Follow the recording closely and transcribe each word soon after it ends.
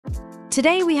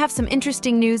Today we have some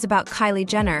interesting news about Kylie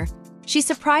Jenner. She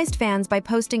surprised fans by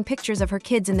posting pictures of her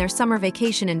kids in their summer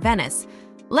vacation in Venice.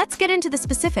 Let's get into the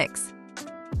specifics.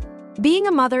 Being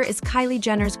a mother is Kylie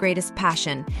Jenner's greatest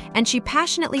passion, and she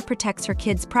passionately protects her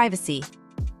kids' privacy.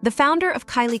 The founder of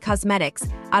Kylie Cosmetics,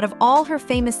 out of all her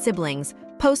famous siblings,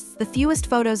 posts the fewest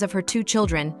photos of her two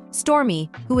children,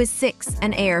 Stormi, who is 6,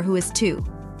 and Aire, who is 2.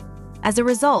 As a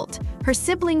result, her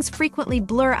siblings frequently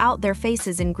blur out their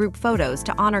faces in group photos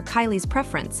to honor Kylie's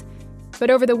preference.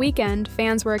 But over the weekend,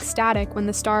 fans were ecstatic when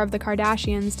the star of the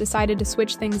Kardashians decided to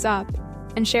switch things up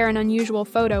and share an unusual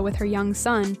photo with her young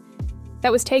son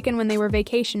that was taken when they were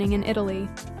vacationing in Italy.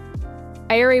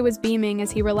 Aire was beaming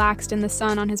as he relaxed in the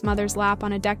sun on his mother's lap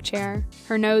on a deck chair,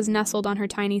 her nose nestled on her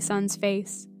tiny son's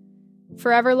face.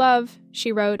 "Forever love,"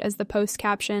 she wrote as the post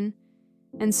caption,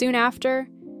 and soon after,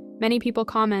 many people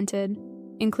commented,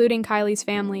 including Kylie's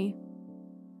family.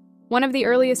 One of the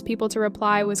earliest people to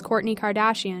reply was Kourtney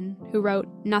Kardashian, who wrote,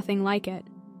 "Nothing like it."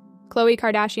 Khloe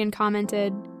Kardashian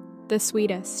commented, "The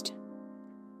sweetest."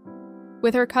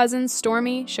 With her cousins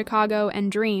Stormi, Chicago,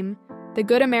 and Dream, the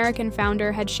Good American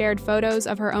founder had shared photos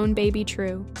of her own baby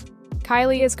True.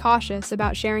 Kylie is cautious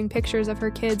about sharing pictures of her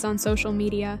kids on social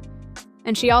media,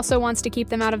 and she also wants to keep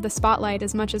them out of the spotlight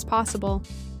as much as possible.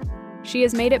 She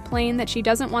has made it plain that she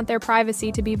doesn't want their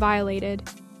privacy to be violated,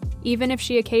 even if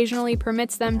she occasionally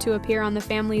permits them to appear on the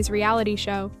family's reality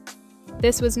show.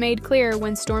 This was made clear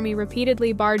when Stormi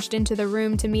repeatedly barged into the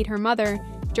room to meet her mother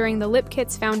during the Lip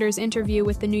Kit's founder's interview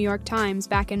with the New York Times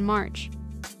back in March.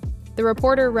 The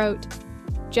reporter wrote,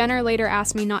 "Jenner later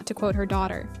asked me not to quote her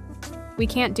daughter. We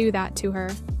can't do that to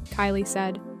her," Kylie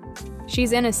said.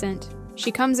 "She's innocent. She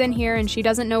comes in here and she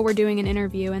doesn't know we're doing an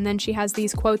interview, and then she has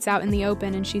these quotes out in the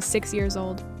open and she's 6 years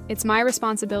old. It's my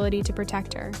responsibility to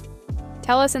protect her."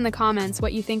 Tell us in the comments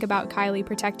what you think about Kylie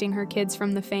protecting her kids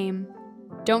from the fame.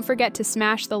 Don't forget to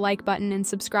smash the like button and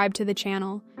subscribe to the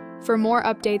channel for more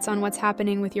updates on what's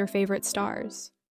happening with your favorite stars.